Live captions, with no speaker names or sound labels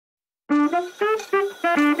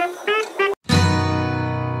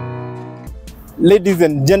Ladies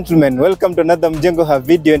and gentlemen, welcome to another Mjengo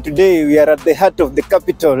video, and today we are at the heart of the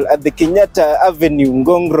capital at the Kenyatta Avenue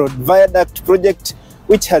Ngong Road Viaduct project,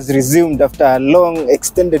 which has resumed after a long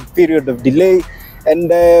extended period of delay, and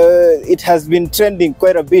it has been trending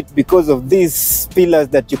quite a bit because of these pillars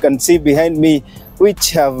that you can see behind me, which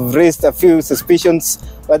have raised a few suspicions,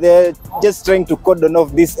 but they're just trying to cordon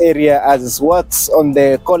off this area as works on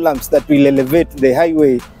the columns that will elevate the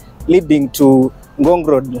highway leading to Ngong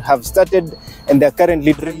Road have started, and they're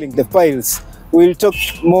currently drilling the piles. We'll talk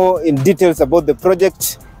more in details about the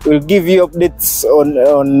project. We'll give you updates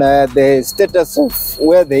on the status of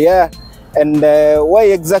where they are and why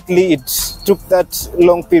exactly it took that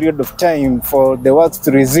long period of time for the works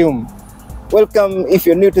to resume. Welcome. If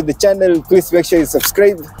you're new to the channel, please make sure you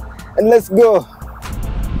subscribe, and let's go.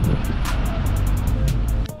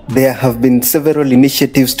 There have been several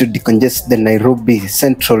initiatives to decongest the Nairobi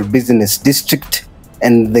Central Business District,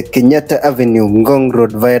 and the Kenyatta Avenue Ngong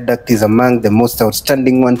Road Viaduct is among the most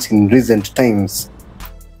outstanding ones in recent times.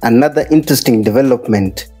 Another interesting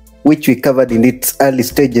development, which we covered in its early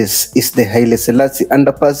stages, is the Haile Selassie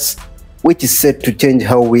Overpass, which is set to change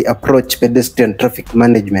how we approach pedestrian traffic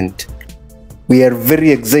management. We are very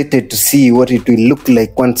excited to see what it will look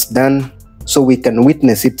like once done, so we can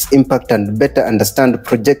witness its impact and better understand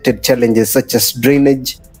projected challenges such as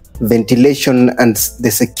drainage, ventilation, and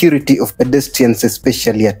the security of pedestrians,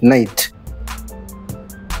 especially at night.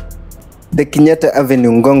 The Kenyatta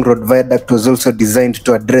Avenue Ngong Road Viaduct was also designed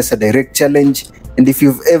to address a direct challenge, and if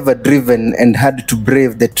you've ever driven and had to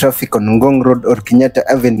brave the traffic on Ngong Road or Kenyatta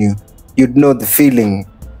Avenue, you'd know the feeling.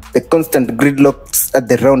 The constant gridlocks at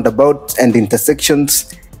the roundabouts and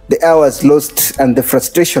intersections, the hours lost, and the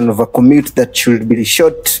frustration of a commute that should be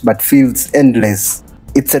short but feels endless.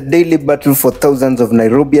 It's a daily battle for thousands of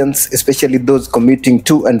Nairobians, especially those commuting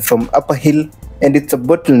to and from Upper Hill, and it's a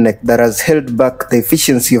bottleneck that has held back the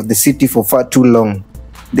efficiency of the city for far too long.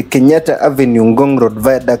 The Kenyatta Avenue Ngong Road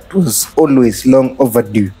Viaduct was always long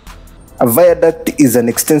overdue. A viaduct is an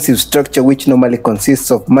extensive structure which normally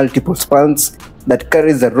consists of multiple spans that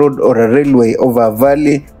carries a road or a railway over a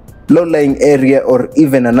valley, low-lying area, or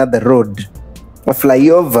even another road. A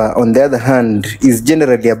flyover, on the other hand, is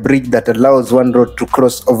generally a bridge that allows one road to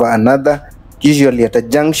cross over another, usually at a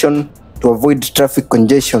junction, to avoid traffic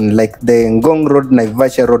congestion, like the Ngong Road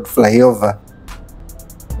Nyerere Road Flyover.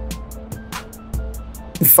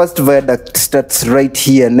 The first viaduct starts right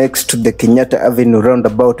here next to the Kenyatta Avenue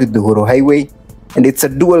roundabout with the Uhuru Highway, and it's a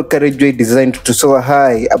dual carriageway designed to soar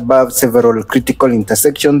high above several critical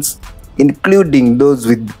intersections, including those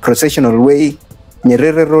with Processional Way,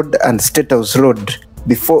 Nyerere Road, and State House Road,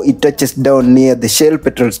 before it touches down near the Shell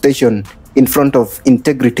petrol station in front of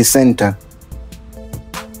Integrity Center.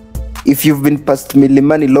 If you've been past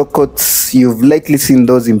Milimani Low Courts, you've likely seen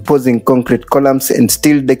those imposing concrete columns and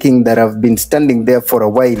steel decking that have been standing there for a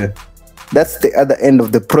while. That's the other end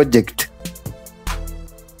of the project.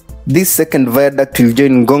 This second viaduct will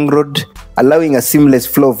join Ngong Road, allowing a seamless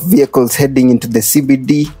flow of vehicles heading into the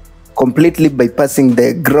CBD, completely bypassing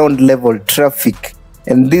the ground level traffic,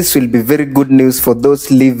 and this will be very good news for those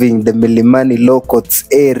leaving the Milimani Low Courts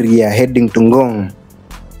area heading to Ngong.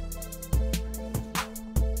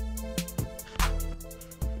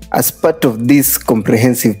 As part of this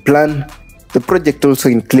comprehensive plan, the project also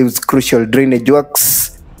includes crucial drainage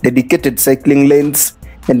works, dedicated cycling lanes,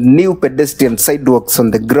 and new pedestrian sidewalks on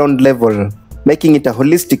the ground level, making it a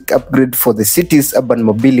holistic upgrade for the city's urban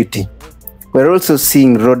mobility. We're also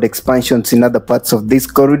seeing road expansions in other parts of this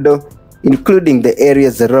corridor, including the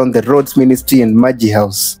areas around the Roads Ministry and Maji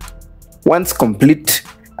House. Once complete,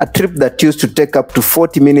 a trip that used to take up to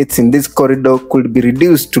 40 minutes in this corridor could be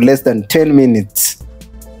reduced to less than 10 minutes.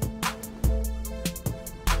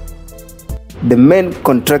 The main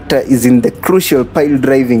contractor is in the crucial pile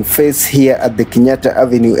driving phase here at the Kenyatta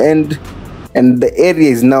Avenue end, and the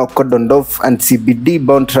area is now cordoned off, and CBD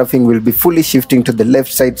bound traffic will be fully shifting to the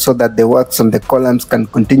left side so that the works on the columns can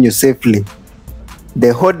continue safely.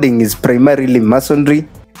 The hoarding is primarily masonry,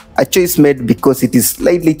 a choice made because it is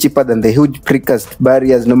slightly cheaper than the huge precast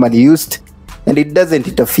barriers normally used, and it doesn't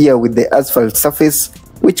interfere with the asphalt surface,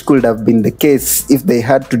 which could have been the case if they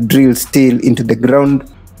had to drill steel into the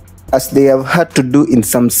ground, as they have had to do in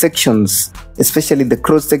some sections, especially the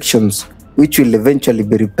cross sections, which will eventually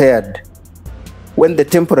be repaired. When the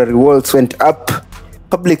temporary walls went up,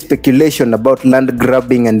 public speculation about land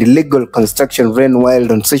grabbing and illegal construction ran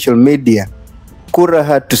wild on social media. KURA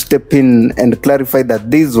had to step in and clarify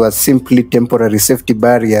that these were simply temporary safety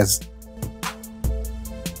barriers.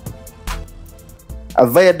 A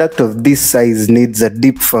viaduct of this size needs a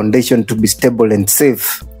deep foundation to be stable and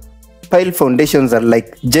safe. Pile foundations are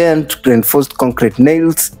like giant reinforced concrete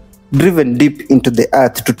nails driven deep into the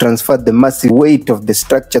earth to transfer the massive weight of the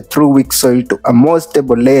structure through weak soil to a more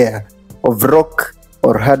stable layer of rock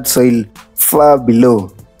or hard soil far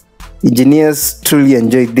below. Engineers truly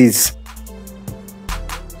enjoy this.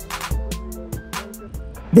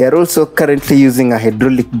 They are also currently using a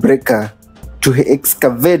hydraulic breaker to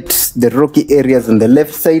excavate the rocky areas on the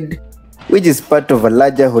left side, which is part of a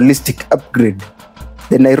larger holistic upgrade.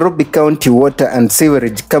 The Nairobi County Water and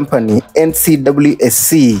Sewerage Company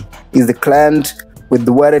 (NCWSC) is the client, with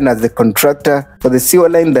Warren as the contractor for the sewer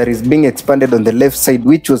line that is being expanded on the left side,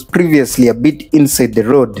 which was previously a bit inside the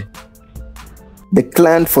road. The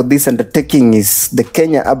client for this undertaking is the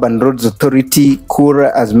Kenya Urban Roads Authority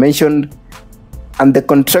 (KURA) as mentioned, and the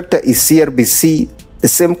contractor is CRBC, the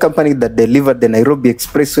same company that delivered the Nairobi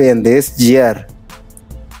Expressway and the SGR.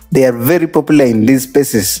 They are very popular in these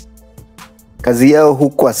spaces. Kazi yao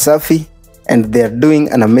hukuwa safi, and they are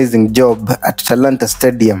doing an amazing job at Talanta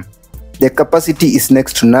Stadium. Their capacity is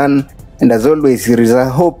next to none, and as always, there is a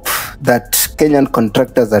hope that Kenyan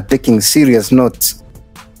contractors are taking serious notes.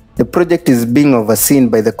 The project is being overseen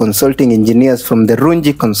by the consulting engineers from the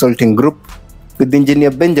Runji Consulting Group, with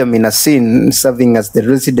engineer Benjamin Asin serving as the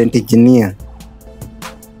resident engineer.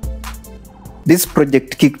 This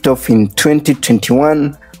project kicked off in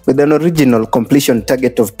 2021 with an original completion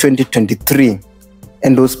target of 2023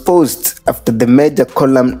 and was paused after the major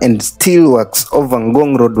column and steelworks over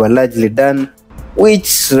Ngong Road were largely done,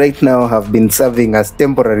 which right now have been serving as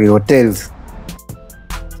temporary hotels.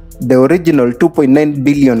 The original 2.9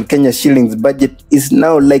 billion Kenya shillings budget is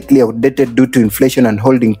now likely outdated due to inflation and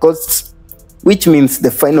holding costs, which means the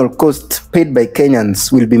final cost paid by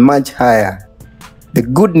Kenyans will be much higher. The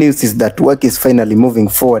good news is that work is finally moving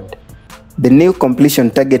forward. The new completion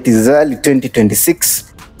target is early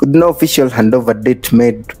 2026, with no official handover date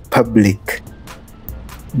made public.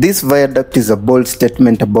 This viaduct is a bold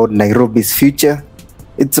statement about Nairobi's future.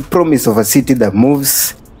 It's a promise of a city that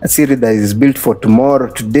moves, a city that is built for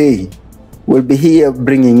tomorrow. Today, we'll be here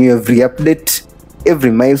bringing you every update,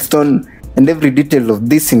 every milestone, and every detail of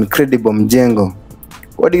this incredible Mjengo.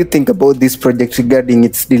 What do you think about this project regarding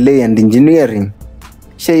its delay and engineering?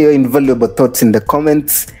 Share your invaluable thoughts in the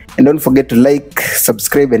comments, and don't forget to like,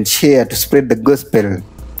 subscribe, and share to spread the gospel.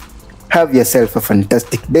 Have yourself a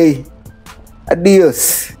fantastic day.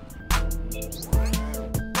 Adios.